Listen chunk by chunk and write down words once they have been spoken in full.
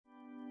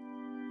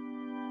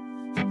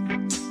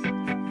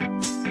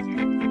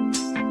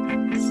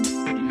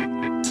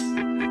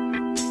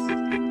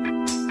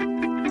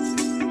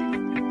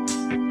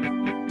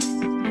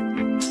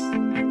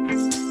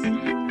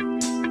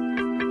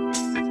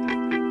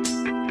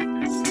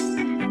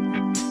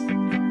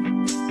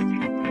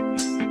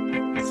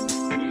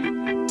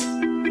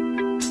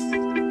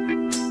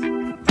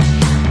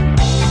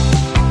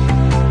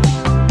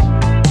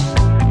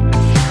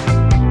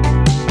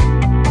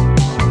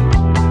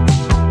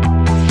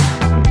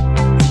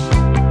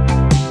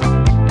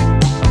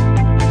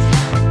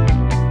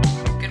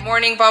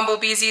morning,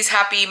 Bumblebeezies.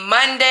 Happy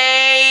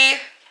Monday.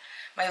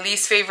 My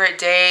least favorite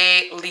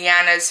day,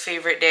 Leanna's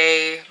favorite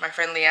day. My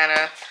friend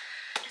Leanna,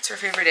 it's her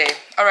favorite day.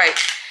 All right.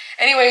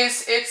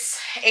 Anyways, it's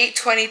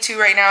 8:22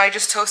 right now. I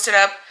just toasted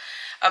up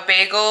a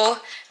bagel.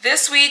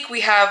 This week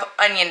we have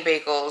onion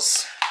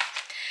bagels.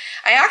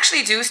 I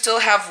actually do still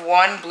have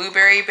one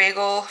blueberry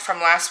bagel from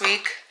last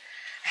week.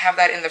 I have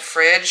that in the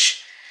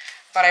fridge.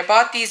 But I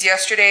bought these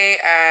yesterday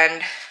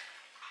and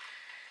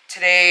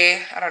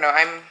today, I don't know,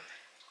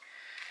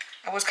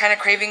 I was kind of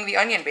craving the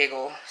onion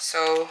bagel.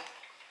 So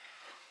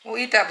we'll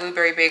eat that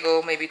blueberry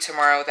bagel maybe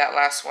tomorrow, that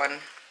last one.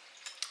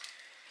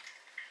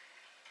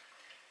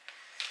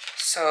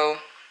 So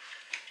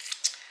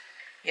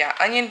yeah,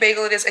 onion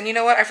bagel it is. And you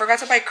know what? I forgot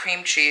to buy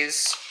cream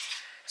cheese.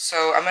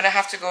 So I'm going to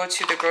have to go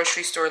to the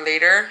grocery store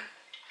later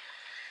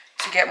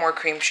to get more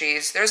cream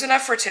cheese. There's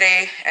enough for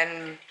today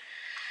and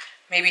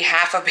maybe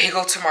half a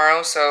bagel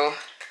tomorrow. So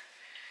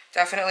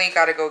definitely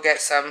got to go get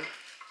some.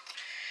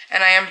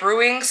 And I am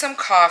brewing some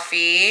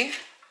coffee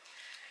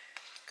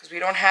because we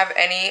don't have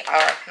any,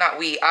 I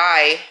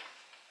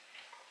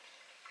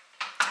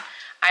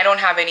don't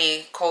have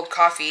any cold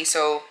coffee.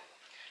 So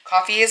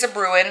coffee is a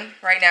brewing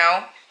right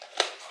now.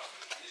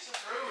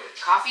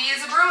 Coffee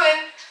is a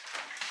brewing.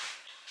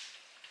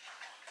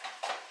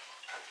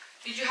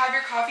 Did you have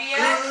your coffee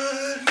yet?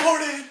 Good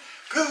morning.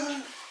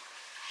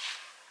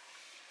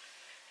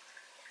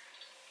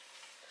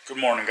 Good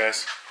morning,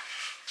 guys.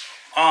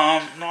 No,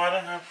 I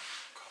don't have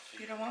coffee.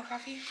 You don't want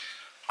coffee?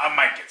 I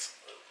might get some.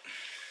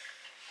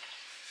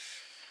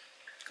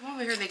 Come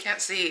over here, they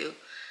can't see you.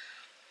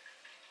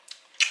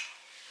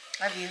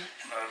 Love you.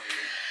 Love you.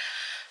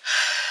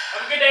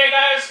 Have a good day,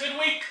 guys. Good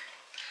week.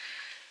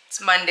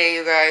 It's Monday,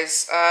 you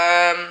guys.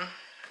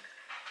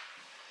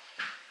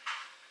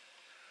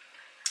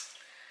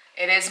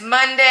 It is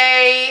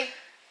Monday.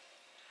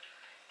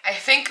 I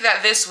think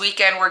that this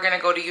weekend we're gonna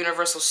go to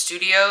Universal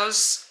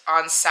Studios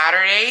on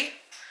Saturday.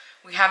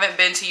 We haven't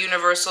been to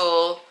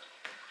Universal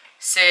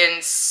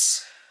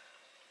since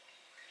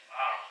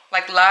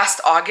like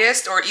last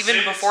August or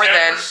even before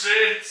then.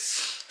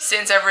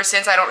 Ever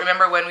since. I don't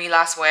remember when we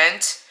last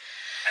went.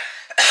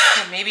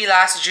 Maybe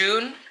last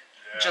June,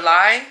 yeah.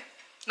 July.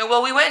 No,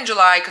 well, we went in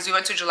July because we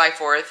went to July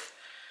 4th.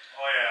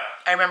 Oh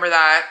yeah. I remember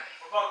that.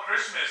 What about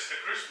Christmas? The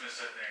Christmas,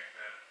 I think.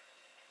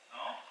 No?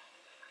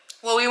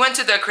 Well, we went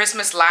to the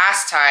Christmas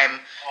last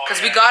time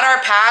because we got our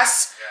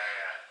pass.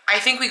 Yeah. I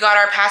think we got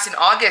our pass in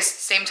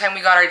August, same time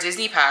we got our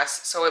Disney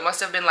pass. So it must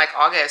have been like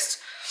August.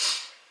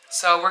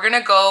 So we're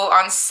gonna go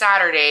on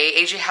Saturday.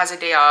 AJ has a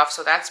day off,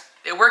 so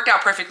it worked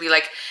out perfectly.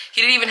 Like,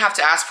 he didn't even have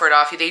to ask for it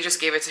off. They just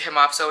gave it to him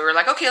off. So we were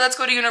like, okay, let's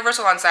go to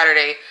Universal on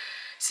Saturday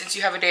since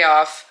you have a day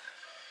off.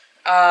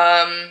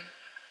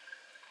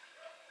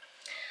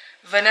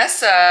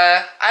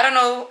 Vanessa, I don't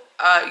know,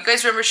 you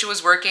guys remember she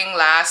was working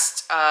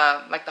last,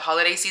 like the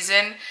holiday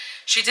season.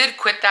 She did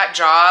quit that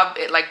job.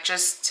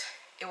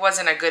 It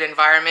wasn't a good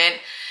environment.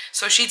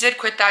 So she did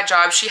quit that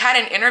job. She had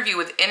an interview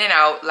with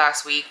In-N-Out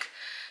last week.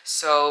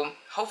 So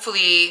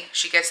hopefully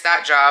she gets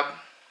that job.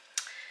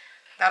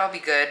 That'll be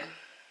good.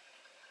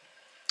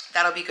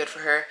 That'll be good for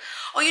her.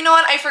 Oh, you know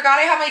what? I forgot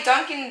I have my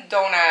Dunkin'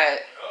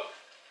 donut.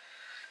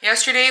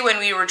 Yesterday when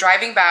we were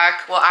driving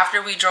back, well,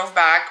 after we drove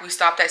back, we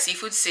stopped at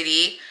Seafood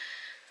City.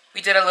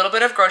 We did a little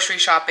bit of grocery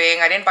shopping.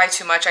 I didn't buy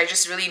too much. I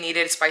just really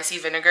needed spicy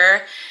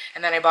vinegar.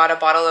 And then I bought a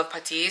bottle of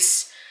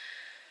patis.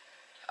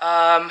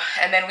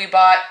 And then we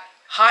bought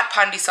hot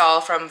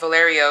pandesal from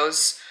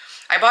Valerio's.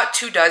 I bought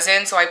 2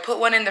 dozen, so I put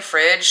one in the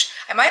fridge.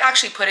 I might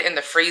actually put it in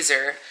the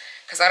freezer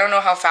because I don't know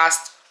how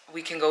fast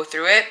we can go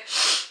through it.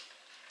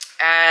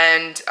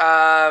 And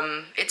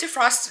it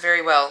defrosts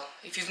very well.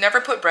 If you've never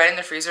put bread in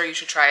the freezer, you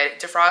should try it. It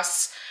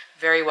defrosts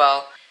very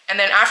well. And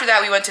then after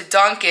that, we went to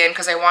Dunkin'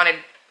 because I wanted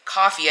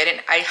coffee.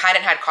 I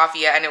hadn't had coffee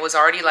yet, and it was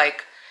already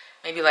like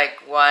maybe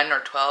like 1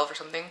 or 12 or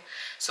something.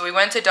 So we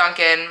went to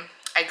Dunkin'.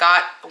 I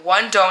got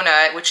one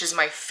donut, which is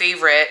my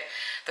favorite,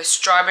 the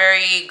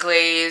strawberry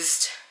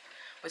glazed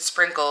with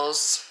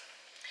sprinkles.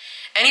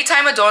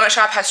 Anytime a donut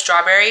shop has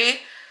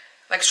strawberry,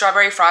 like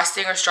strawberry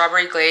frosting or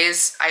strawberry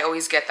glaze, I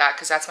always get that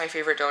because that's my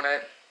favorite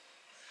donut.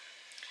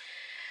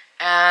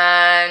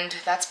 And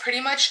that's pretty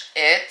much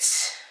it.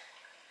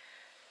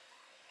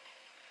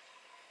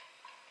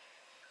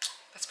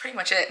 That's pretty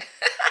much it.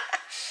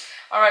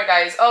 Alright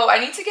guys, oh, I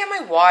need to get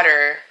my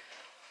water.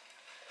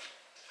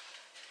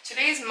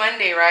 Today's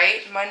Monday,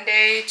 right?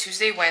 Monday,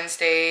 Tuesday,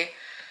 Wednesday,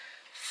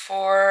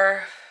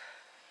 5.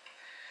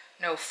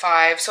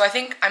 So I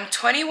think I'm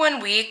 21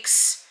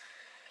 weeks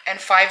and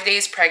 5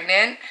 days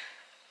pregnant.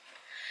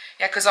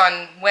 Yeah, because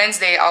on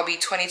Wednesday I'll be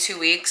 22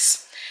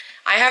 weeks.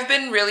 I have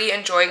been really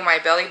enjoying my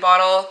belly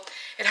bottle.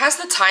 It has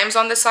the times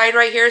on the side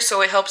right here,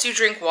 so it helps you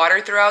drink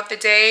water throughout the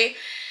day.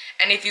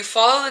 And if you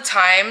follow the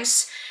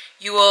times,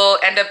 you will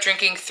end up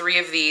drinking 3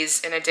 of these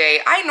in a day.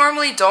 I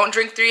normally don't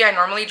drink 3, I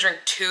normally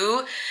drink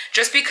 2,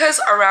 just because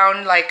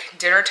around like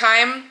dinner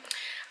time,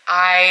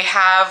 I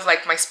have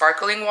like my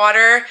sparkling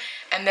water,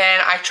 and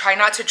then I try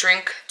not to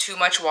drink too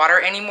much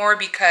water anymore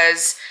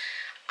because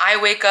I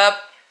wake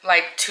up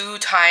like 2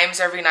 times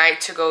every night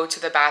to go to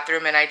the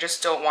bathroom, and I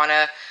just don't want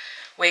to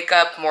wake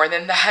up more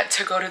than that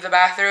to go to the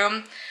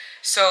bathroom.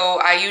 So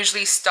I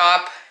usually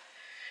stop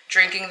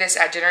drinking this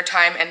at dinner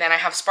time, and then I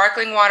have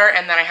sparkling water,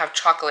 and then I have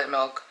chocolate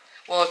milk.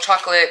 Well,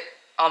 chocolate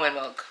almond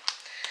milk.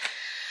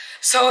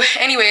 So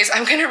anyways,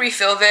 I'm gonna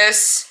refill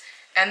this,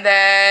 and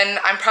then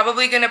I'm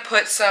probably gonna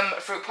put some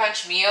fruit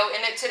punch Mio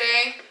in it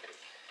today.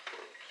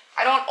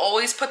 I don't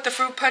always put the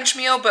fruit punch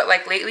Mio, but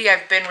like lately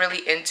I've been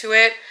really into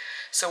it.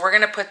 So we're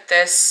gonna put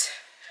this,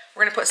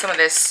 we're gonna put some of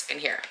this in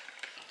here.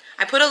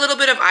 I put a little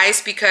bit of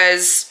ice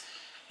because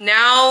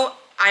now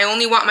I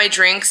only want my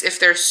drinks if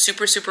they're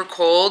super, super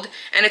cold.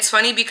 And it's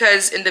funny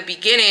because in the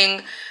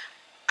beginning,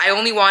 I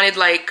only wanted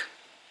like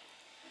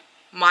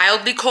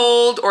mildly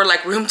cold or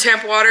like room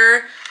temp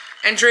water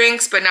and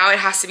drinks, but now it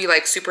has to be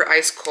like super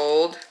ice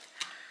cold.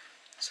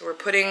 So we're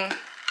putting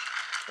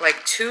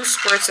like 2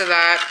 squirts of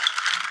that.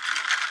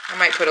 I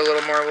might put a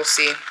little more, we'll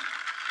see.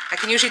 I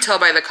can usually tell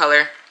by the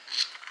color.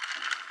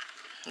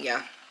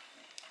 Yeah.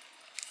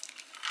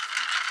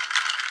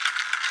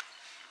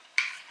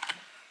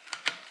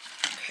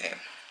 Okay.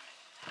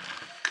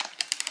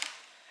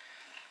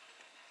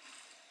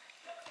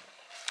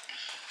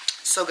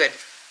 So good.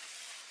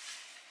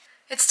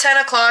 It's 10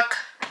 o'clock.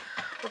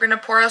 We're gonna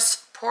pour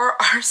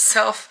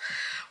ourselves.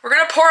 We're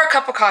gonna pour a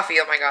cup of coffee.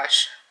 Oh my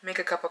gosh. Make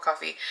a cup of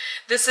coffee.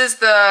 This is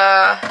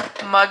the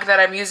mug that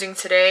I'm using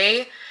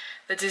today.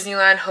 The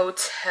Disneyland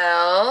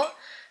Hotel.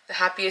 The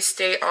happiest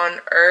day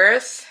on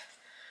earth.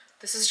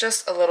 This is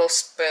just a little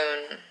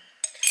spoon.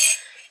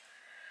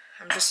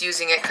 I'm just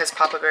using it because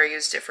Papa Bear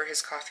used it for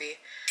his coffee.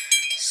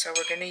 So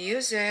we're gonna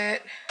use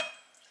it.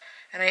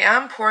 And I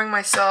am pouring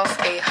myself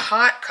a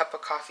hot cup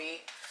of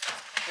coffee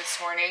this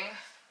morning.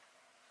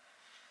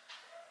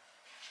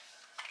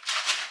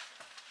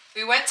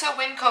 We went to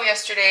Winco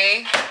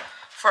yesterday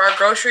for our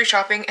grocery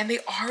shopping, and they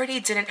already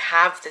didn't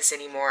have this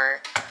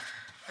anymore.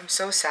 I'm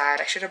so sad.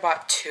 I should have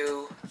bought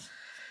 2.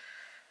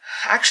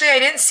 Actually, I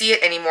didn't see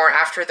it anymore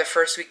after the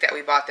first week that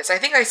we bought this. I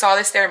think I saw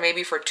this there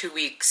maybe for 2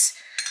 weeks,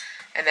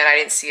 and then I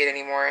didn't see it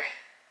anymore.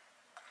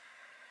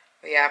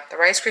 But yeah, the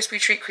Rice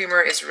Krispie Treat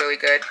Creamer is really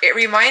good. It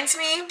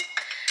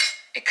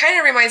kind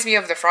of reminds me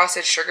of the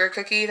frosted sugar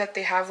cookie that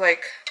they have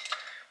like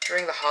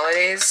during the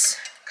holidays,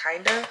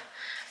 kind of.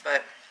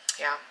 But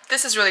yeah,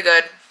 this is really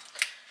good.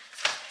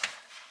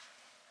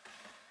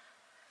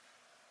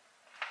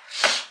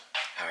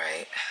 All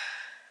right.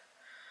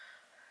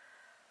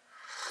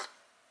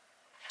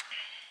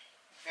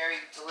 Very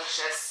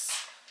delicious.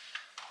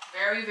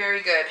 Very,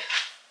 very good.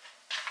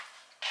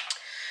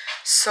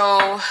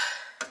 So,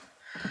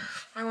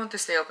 why won't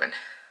this stay open?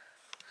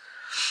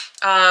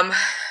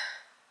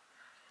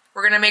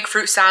 We're gonna make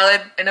fruit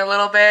salad in a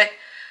little bit.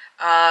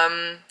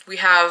 We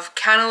have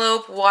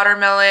cantaloupe,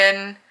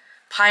 watermelon,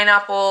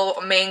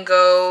 pineapple,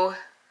 mango,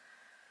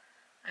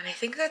 and I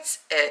think that's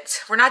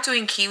it. We're not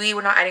doing kiwi.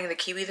 We're not adding the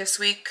kiwi this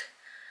week.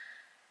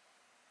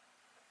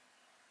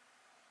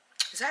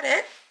 Is that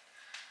it?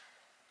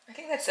 I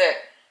think that's it.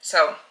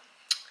 So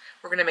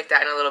we're gonna make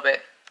that in a little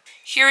bit.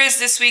 Here is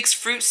this week's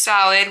fruit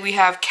salad. We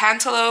have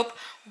cantaloupe,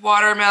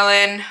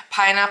 watermelon,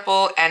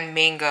 pineapple, and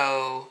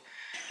mango.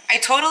 I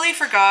totally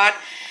forgot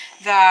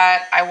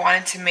that I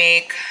wanted to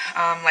make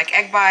like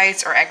egg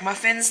bites or egg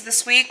muffins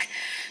this week.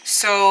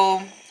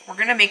 So we're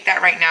gonna make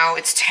that right now.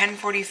 It's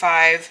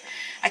 10:45.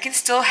 I can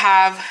still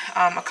have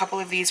a couple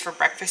of these for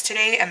breakfast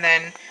today, and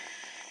then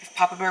if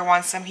Papa Bear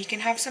wants some, he can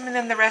have some, and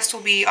then the rest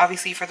will be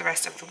obviously for the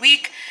rest of the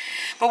week.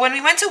 But when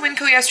we went to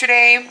Winco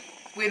yesterday,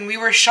 when we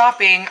were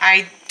shopping,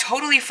 I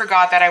totally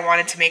forgot that I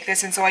wanted to make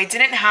this, and so I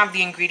didn't have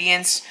the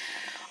ingredients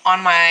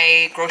on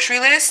my grocery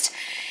list.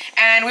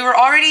 And we were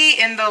already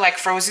in the like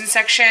frozen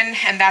section,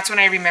 and that's when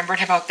I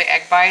remembered about the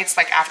egg bites,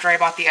 like after I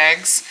bought the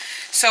eggs.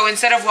 So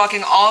instead of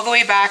walking all the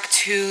way back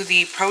to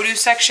the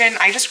produce section,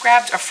 I just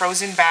grabbed a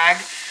frozen bag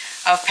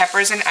of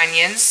peppers and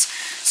onions.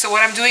 So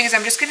what I'm doing is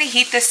I'm just gonna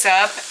heat this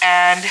up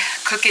and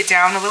cook it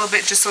down a little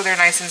bit just so they're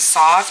nice and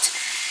soft.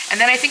 And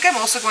then I think I'm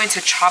also going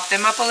to chop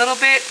them up a little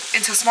bit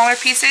into smaller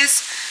pieces.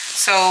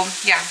 So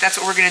yeah, that's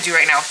what we're gonna do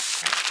right now.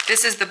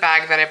 This is the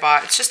bag that I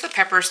bought. It's just the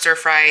pepper stir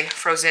fry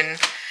frozen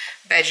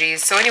veggies.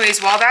 So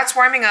anyways, while that's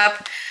warming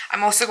up,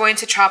 I'm also going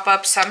to chop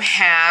up some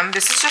ham.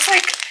 This is just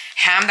like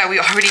ham that we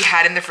already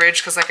had in the fridge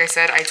because like I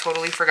said, I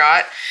totally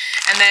forgot.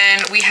 And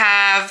then we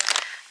have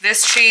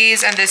this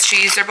cheese and this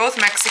cheese. They're both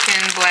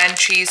Mexican blend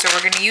cheese, so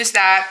we're gonna use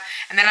that.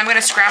 And then I'm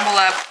gonna scramble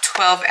up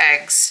 12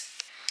 eggs.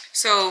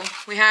 So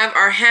we have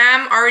our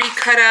ham already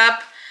cut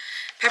up,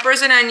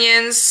 peppers and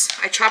onions.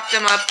 I chopped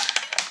them up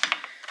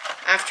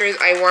after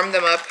I warmed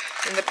them up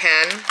in the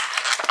pan.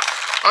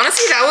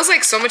 Honestly, that was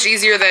like so much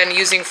easier than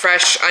using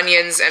fresh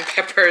onions and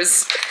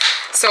peppers.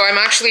 So I'm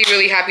actually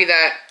really happy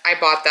that I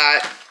bought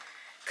that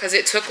because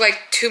it took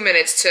like 2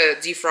 minutes to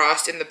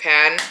defrost in the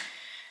pan,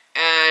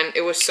 and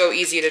it was so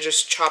easy to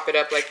just chop it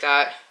up like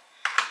that.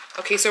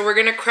 Okay, so we're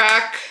gonna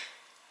crack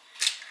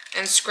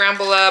and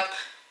scramble up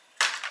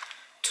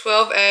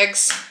 12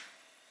 eggs,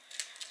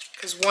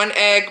 because 1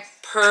 egg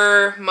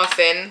per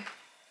muffin.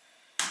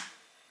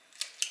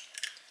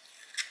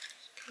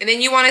 And then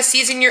you want to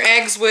season your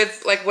eggs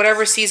with like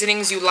whatever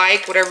seasonings you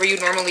like, whatever you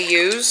normally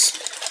use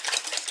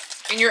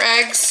in your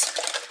eggs.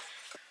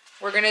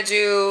 We're gonna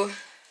do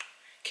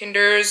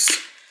Kinder's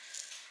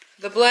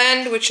The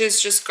Blend, which is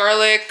just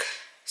garlic,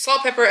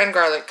 salt, pepper, and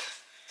garlic.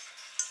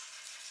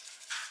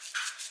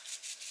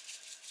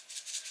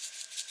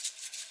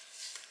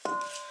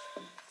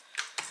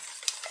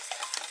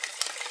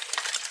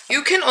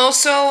 You can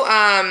also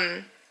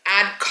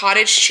add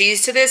cottage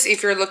cheese to this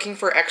if you're looking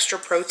for extra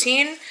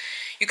protein.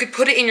 You could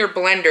put it in your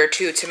blender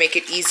too to make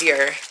it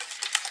easier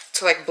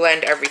to like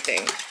blend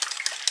everything.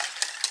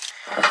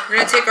 We're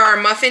gonna take our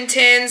muffin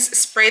tins,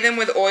 spray them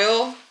with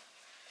oil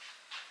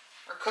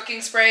or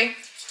cooking spray.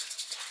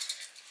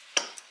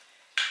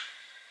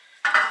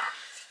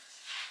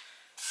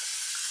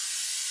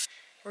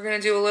 We're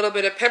gonna do a little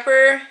bit of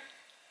pepper.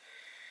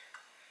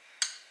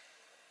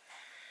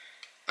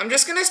 I'm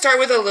just gonna start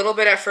with a little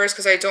bit at first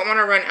because I don't want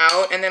to run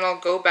out, and then I'll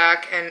go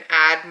back and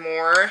add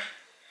more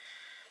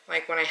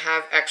like when I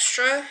have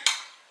extra.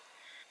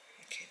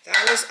 Okay,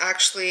 that was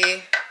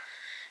actually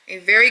a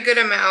very good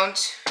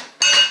amount.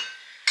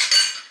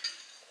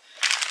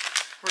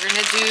 We're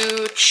gonna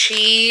do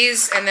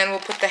cheese and then we'll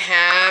put the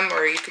ham,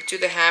 or you could do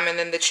the ham and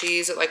then the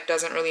cheese. It like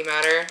doesn't really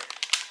matter.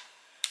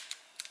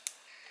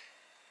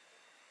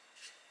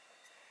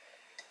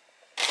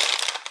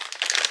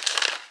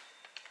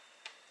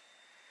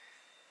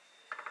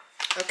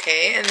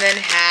 Okay, and then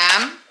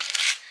ham.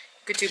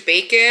 You could do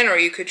bacon, or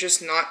you could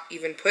just not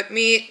even put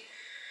meat.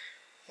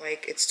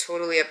 Like, it's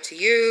totally up to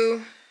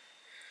you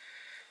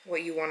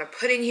what you want to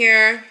put in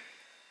here.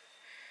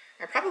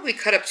 I probably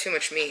cut up too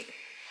much meat.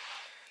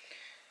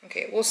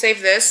 Okay, we'll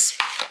save this.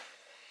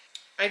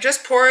 I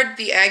just poured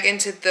the egg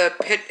into the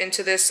pit,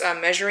 into this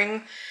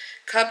measuring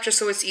cup, just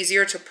so it's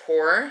easier to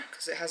pour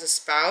because it has a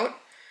spout.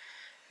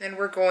 Then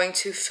we're going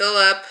to fill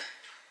up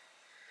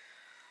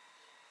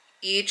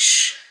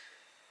each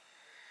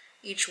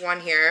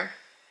one here.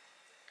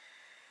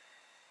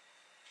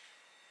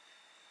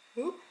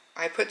 Oop,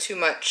 I put too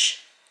much.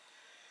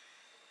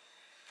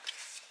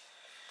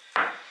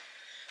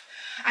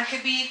 I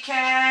could be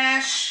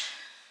Cash.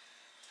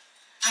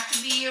 I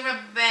could be a rubber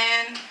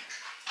band.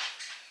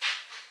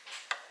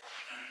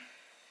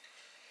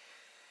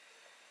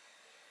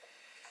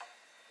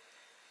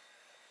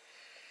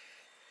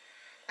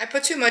 I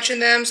put too much in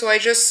them, so I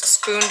just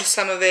spooned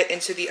some of it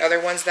into the other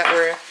ones that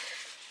were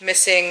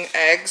missing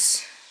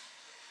eggs.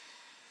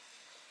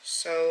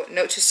 So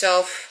note to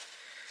self,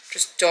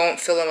 just don't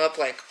fill them up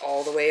like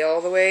all the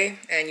way,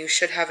 and you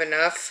should have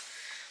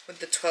enough with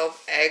the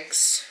 12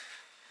 eggs.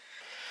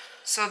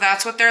 So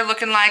that's what they're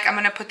looking like. I'm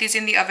gonna put these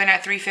in the oven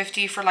at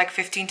 350 for like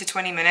 15 to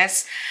 20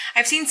 minutes.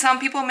 I've seen some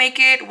people make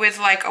it with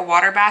like a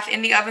water bath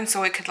in the oven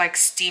so it could like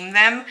steam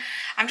them.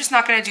 I'm just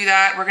not gonna do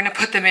that. We're gonna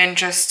put them in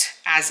just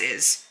as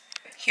is.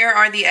 Here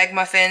are the egg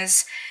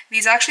muffins.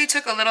 These actually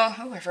took a little,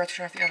 oh, I forgot to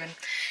turn off the oven.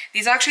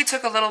 These actually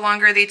took a little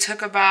longer. They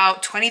took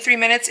about 23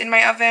 minutes in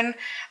my oven,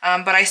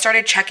 but I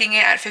started checking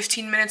it at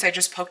 15 minutes. I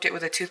just poked it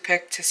with a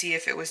toothpick to see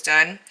if it was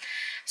done.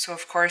 So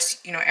of course,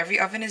 you know, every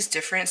oven is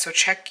different, so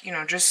check, you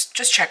know, just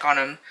check on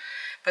them.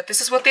 But this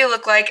is what they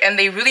look like, and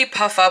they really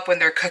puff up when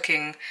they're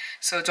cooking.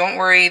 So don't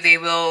worry, they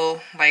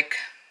will like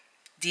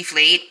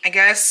deflate, I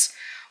guess,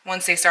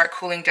 once they start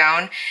cooling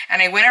down.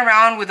 And I went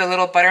around with a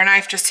little butter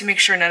knife just to make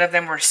sure none of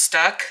them were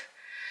stuck.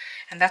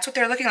 And that's what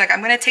they're looking like.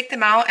 I'm gonna take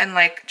them out and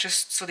like,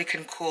 just so they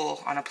can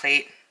cool on a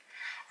plate.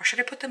 Or should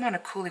I put them on a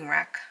cooling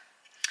rack?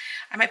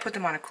 I might put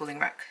them on a cooling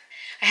rack.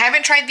 I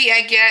haven't tried the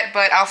egg yet,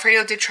 but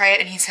Alfredo did try it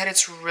and he said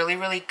it's really,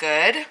 really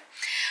good.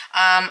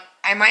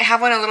 I might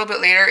have one a little bit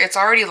later. It's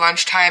already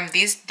lunchtime.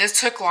 This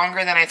took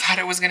longer than I thought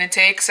it was gonna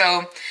take,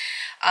 so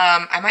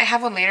I might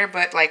have one later,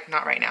 but like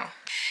not right now.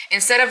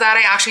 Instead of that,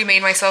 I actually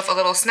made myself a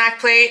little snack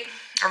plate.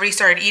 I already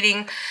started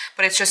eating,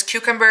 but it's just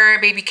cucumber,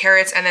 baby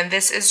carrots, and then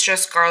this is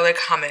just garlic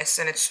hummus,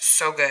 and it's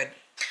so good.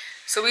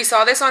 So we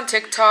saw this on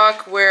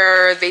TikTok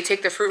where they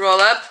take the fruit roll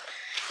up,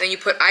 then you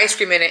put ice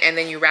cream in it, and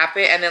then you wrap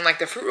it, and then like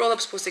the fruit roll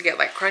up's supposed to get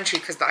like crunchy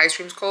because the ice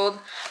cream's cold.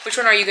 Which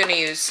one are you gonna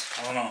use?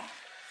 I don't know.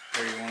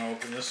 Here, you want to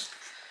open this?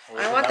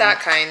 I want that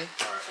kind.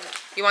 All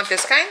right. You want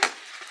this kind?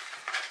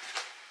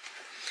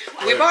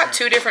 We bought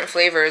two different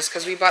flavors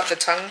because we bought the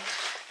tongue.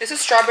 This is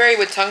strawberry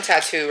with tongue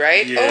tattoo,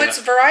 right? Yeah. Oh, it's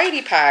a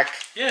variety pack.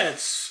 Yeah,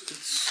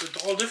 it's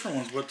all different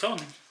ones, but tongue.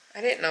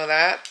 I didn't know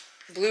that.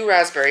 Blue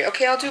raspberry.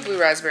 Okay, I'll do blue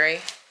raspberry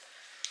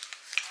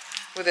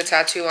with a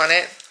tattoo on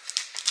it.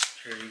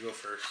 Here, you go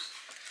first.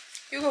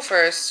 You go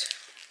first.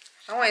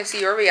 I want to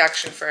see your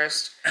reaction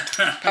first.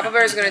 Papa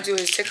Bear is going to do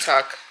his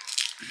TikTok.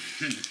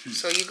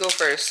 So you go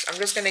first. I'm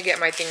just going to get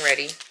my thing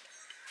ready.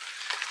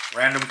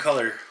 Random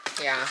color.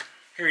 Yeah.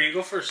 Here, you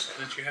go first,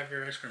 since you have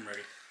your ice cream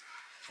ready.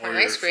 Or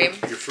ice cream?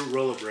 Your fruit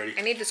roll-up ready.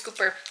 I need the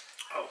scooper.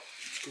 Oh,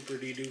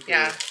 scooper-dee-doo.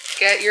 Yeah.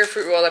 Get your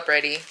fruit roll-up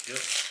ready. Yep.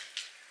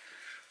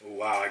 Oh,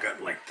 wow, I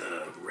got like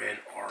the red,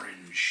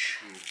 orange,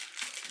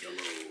 yellow.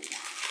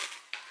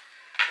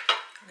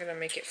 I'm going to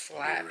make it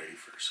flat. I'll get ready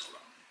first. Hold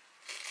on.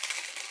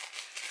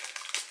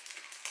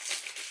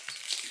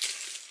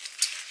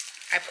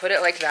 I put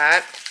it like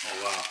that.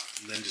 Oh wow.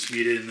 And then just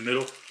meet it in the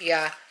middle?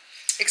 Yeah.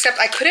 Except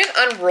I couldn't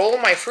unroll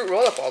my fruit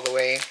roll-up all the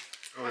way.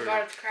 Oh my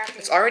god, it's cracking.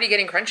 It's already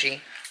getting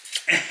crunchy.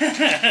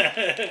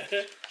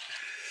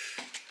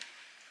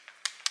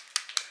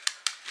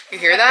 You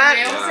hear that?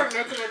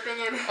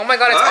 Yeah. Oh my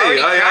god, it's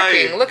already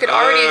cracking. Look, it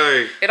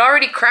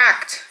already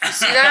cracked. You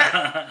see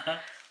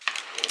that?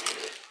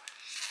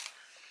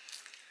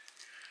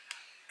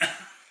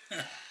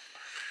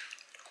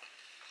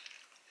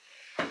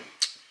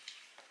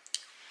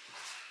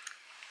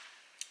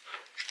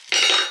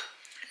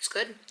 It's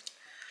good.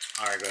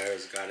 Alright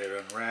guys, got it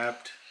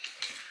unwrapped.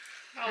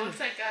 Oh, it looks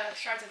like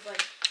shards of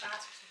like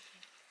glass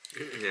or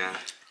something. Yeah.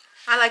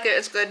 I like it,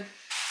 it's good.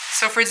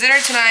 So for dinner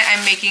tonight,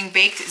 I'm making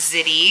baked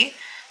ziti.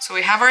 So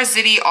we have our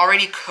ziti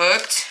already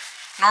cooked.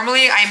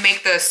 Normally I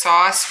make the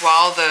sauce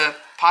while the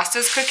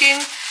pasta's cooking,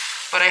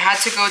 but I had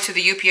to go to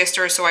the UPS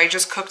store, so I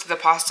just cooked the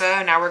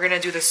pasta. Now we're gonna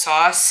do the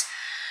sauce.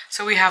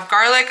 So we have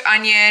garlic,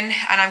 onion,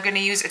 and I'm gonna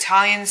use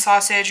Italian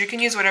sausage. You can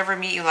use whatever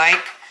meat you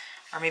like,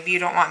 or maybe you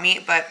don't want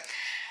meat, but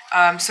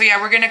so yeah,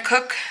 we're gonna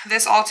cook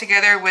this all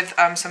together with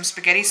some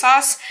spaghetti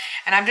sauce,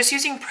 and I'm just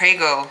using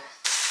Prego.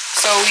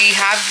 So we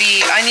have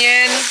the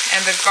onion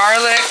and the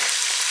garlic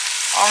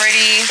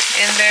already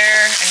in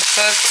there and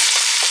cooked,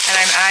 and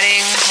I'm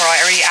adding, or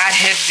I already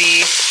added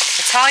the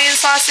Italian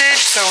sausage,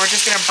 so we're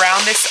just gonna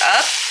brown this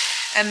up.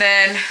 And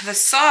then the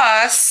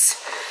sauce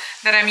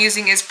that I'm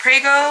using is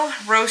Prego,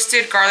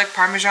 roasted garlic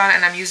parmesan,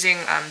 and I'm using,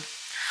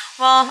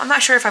 well, I'm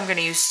not sure if I'm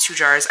gonna use 2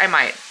 jars, I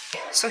might.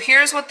 So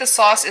here's what the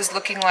sauce is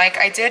looking like.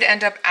 I did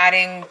end up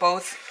adding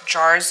both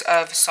jars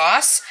of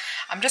sauce.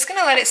 I'm just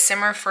gonna let it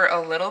simmer for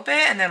a little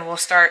bit and then we'll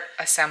start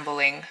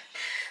assembling.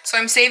 So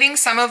I'm saving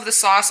some of the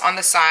sauce on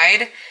the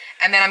side,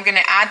 and then I'm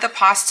gonna add the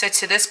pasta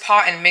to this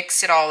pot and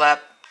mix it all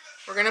up.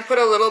 We're gonna put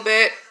a little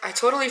bit, I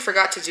totally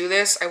forgot to do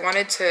this. I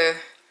wanted to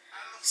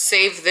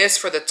save this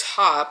for the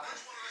top,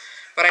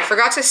 but I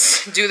forgot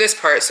to do this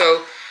part.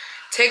 So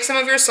take some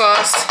of your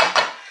sauce,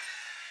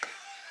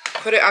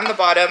 put it on the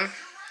bottom.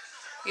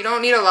 You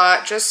don't need a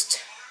lot, just,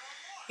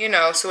 you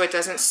know, so it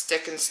doesn't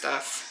stick and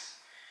stuff.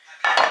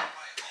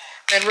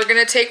 Then we're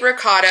gonna take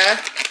ricotta.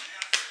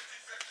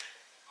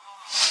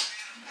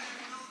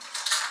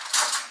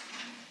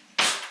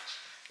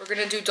 We're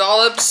gonna do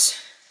dollops,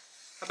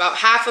 about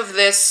half of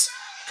this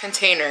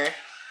container.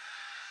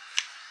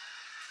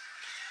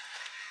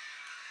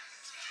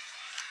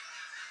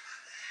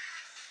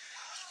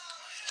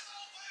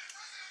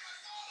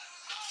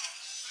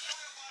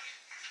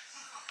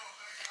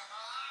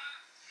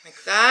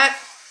 Like that.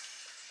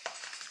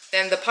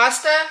 Then the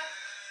pasta,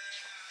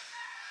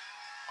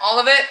 all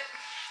of it.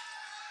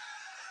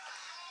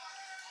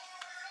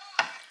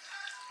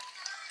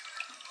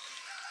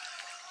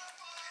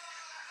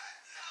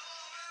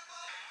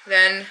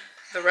 Then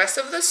the rest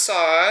of the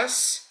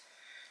sauce,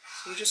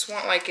 you just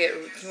want like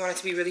you want it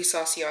to be really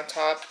saucy on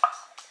top.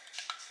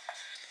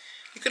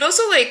 You could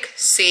also like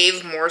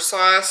save more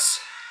sauce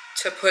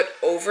to put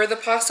over the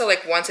pasta,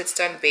 like once it's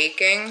done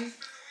baking,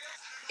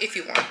 if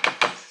you want.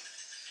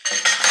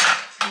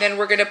 And then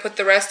we're gonna put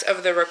the rest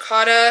of the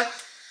ricotta.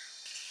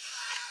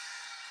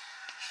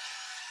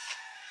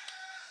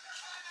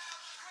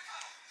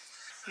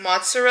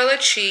 Mozzarella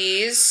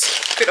cheese.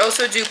 You could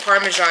also do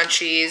Parmesan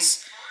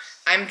cheese.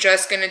 I'm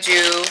just gonna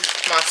do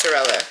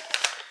mozzarella.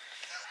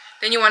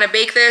 Then you wanna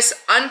bake this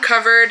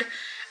uncovered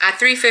at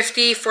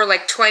 350 for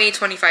like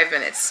 20-25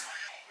 minutes.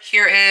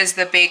 Here is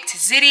the baked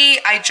ziti.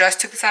 I just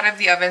took this out of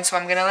the oven, so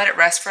I'm gonna let it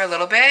rest for a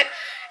little bit.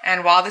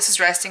 And while this is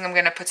resting, I'm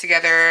gonna put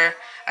together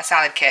a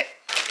salad kit.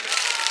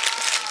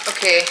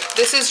 Okay,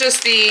 this is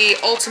just the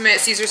ultimate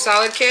Caesar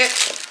salad kit.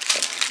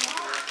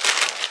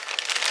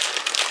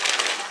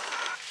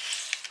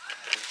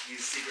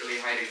 He's secretly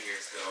hiding here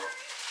still.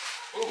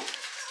 Oh,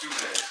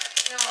 stupid.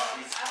 No, I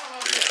don't know.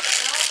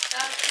 No,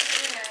 that's too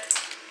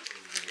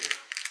good.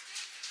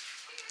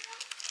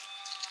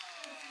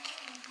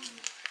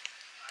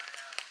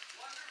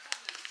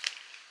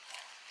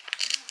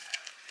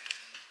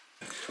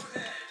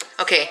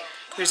 Okay,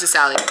 here's the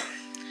salad.